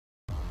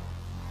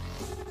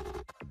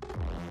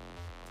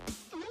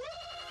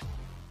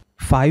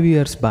5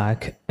 years back,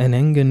 an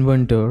young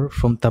inventor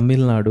from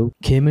Tamil Nadu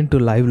came into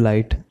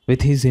limelight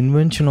with his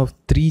invention of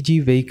 3G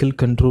vehicle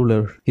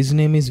controller. His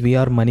name is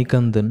VR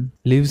Manikandan,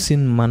 lives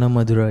in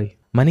Manamadurai.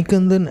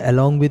 Manikandan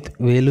along with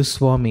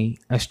Velusamy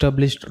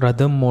established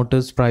Radham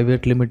Motors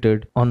Private Ltd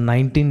on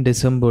 19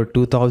 December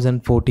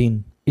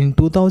 2014. In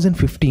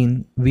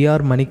 2015,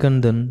 VR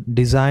Manikandan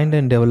designed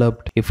and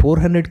developed a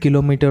 400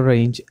 km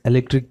range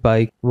electric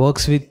bike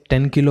works with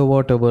 10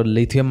 kWh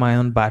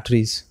lithium-ion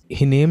batteries.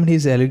 He named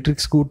his electric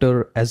scooter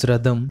as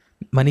Radham.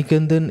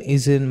 Manikandan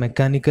is a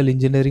mechanical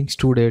engineering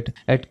student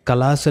at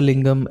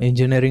Kalasalingam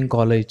Engineering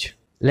College.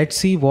 Let's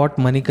see what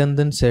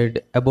Manikandan said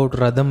about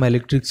Radham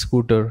electric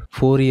scooter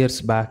 4 years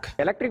back.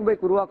 Electric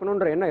bike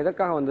உருவாக்கணும்ன்ற எண்ணம்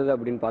எதற்காக வந்தது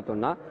அப்படினு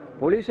பார்த்தோம்னா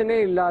பொல்யூஷனே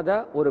இல்லாத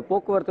ஒரு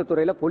போக்குவரத்து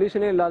துறையில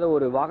பொல்யூஷனே இல்லாத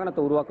ஒரு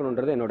வாகனத்தை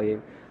உருவாக்கணும்ன்றது என்னோட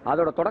எய்ம்.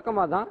 அதோட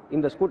தொடக்கமா தான்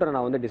இந்த ஸ்கூட்டரை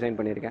நான் டிசைன்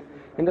பண்ணியிருக்கேன்.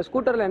 இந்த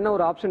ஸ்கூட்டர்ல என்ன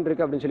ஒரு ஆப்ஷன்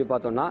இருக்கு அப்படின்னு சொல்லி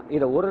பார்த்தோம்னா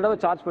இதை ஒரு தடவை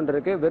சார்ஜ்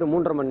பண்றதுக்கு வெறும்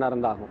 3.5 மணி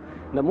நேரம் தான் ஆகும்.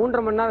 இந்த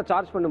 3.5 மணி நேரம்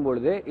சார்ஜ்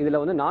பண்ணும்போது இதுல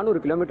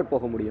 400 கிலோமீட்டர்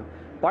போக முடியும்.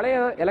 பழைய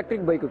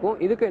எலக்ட்ரிக் பைக்குக்கும்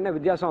இதுக்கு என்ன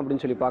வித்தியாசம்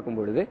அப்படின்னு சொல்லி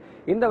பார்க்கும்பொழுது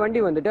இந்த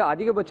வண்டி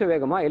அதிகபட்ச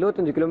வேகமா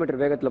 75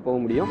 கிலோமீட்டர் வேகத்தில் போக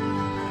முடியும்.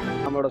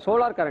 நம்மளோட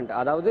சோலார் கரண்ட்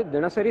அதாவது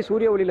தினசரி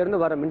சூரிய ஒளியிலிருந்து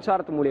வர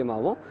மின்சாரத்து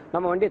மூலியமாகவும்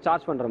நம்ம வண்டியை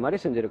சார்ஜ் பண்ற மாதிரி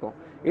செஞ்சிருக்கோம்.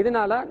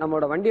 இதனால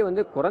நம்மளோட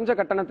வண்டியை குறைஞ்ச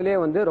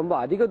கட்டணத்திலே ரொம்ப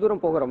அதிக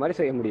தூரம் போகிற மாதிரி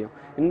செய்ய முடியும்.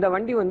 இந்த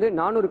வண்டி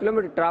 400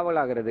 கிலோமீட்டர் டிராவல்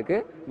ஆகிறதுக்கு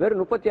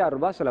வெறும் 36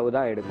 ரூபாய் செலவு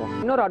தான் எடுக்கும்.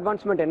 இன்னொரு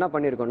அட்வான்ஸ்மெண்ட் என்ன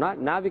பண்ணிருக்கோம்னா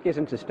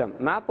நேவிகேஷன் சிஸ்டம்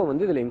மேப்பை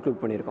இதுல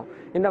இன்க்ளூட் பண்ணிருக்கோம்.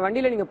 இந்த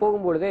வண்டியில நீங்க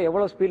போகும்போது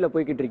எவ்வளவு ஸ்பீட்ல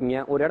போய்கிட்டு இருக்கீங்க,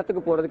 ஒரு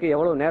இடத்துக்கு போறதுக்கு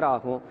எவ்வளவு நேரம்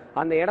ஆகும்,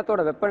 அந்த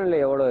இடத்தோட வெப்பநிலை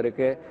எவ்வளவு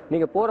இருக்கு,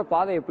 நீங்க போற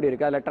பாதை எப்படி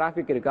இருக்கு, அதுல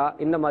டிராபிக் இருக்கா,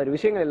 இந்த மாதிரி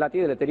விஷயங்கள்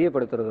எல்லாத்தையும் இதுல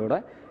தெரியப்படுத்துறதோட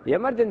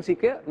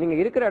எமர்ஜென்சிக்கு நீங்க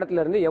இருக்கிற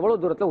இடத்துல இருந்து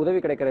எவ்வளவு தூரத்துல உதவி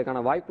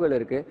கிடைக்கிறதுக்கான வாய்ப்புகள்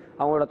இருக்கு,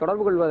 அவங்களோட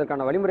தொடர்பு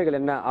கொள்வதற்கான வழிமுறைகள்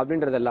என்ன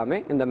அப்படின்றது எல்லாமே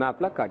இந்த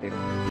மேப்ல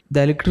காட்டிடும்.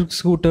 The electric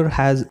scooter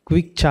has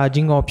quick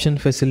charging option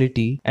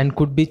facility and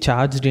could be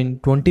charged in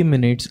 20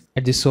 minutes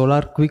at the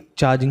solar quick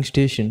charging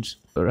stations.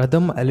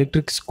 Radham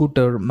electric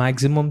scooter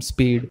maximum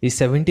speed is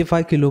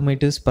 75 km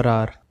per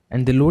hour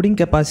and the loading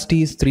capacity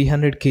is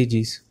 300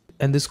 kgs.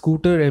 And the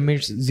scooter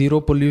emits zero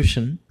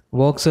pollution,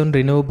 works on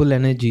renewable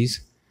energies,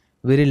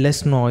 very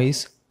less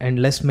noise and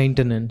less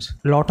maintenance.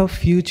 Lot of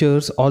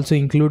features also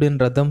include in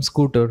Radham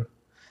scooter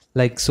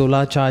like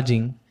solar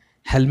charging,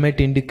 helmet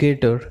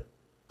indicator,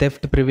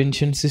 theft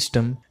prevention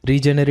system,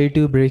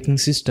 regenerative braking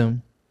system,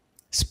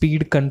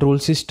 speed control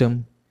system,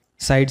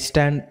 side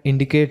stand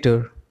indicator,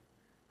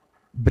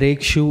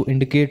 brake shoe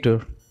indicator.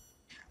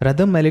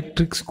 Radham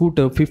electric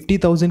scooter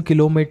 50,000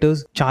 kilometers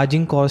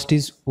charging cost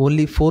is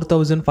only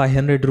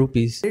 4,500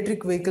 rupees.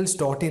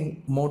 ElectricVehicles.in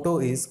motto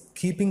is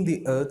keeping the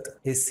earth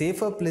a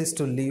safer place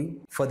to live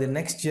for the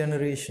next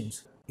generations.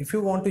 If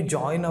you want to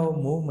join our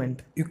movement,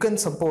 you can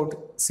support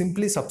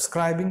simply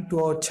subscribing to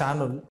our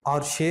channel or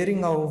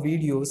sharing our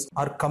videos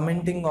or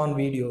commenting on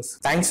videos.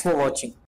 Thanks for watching.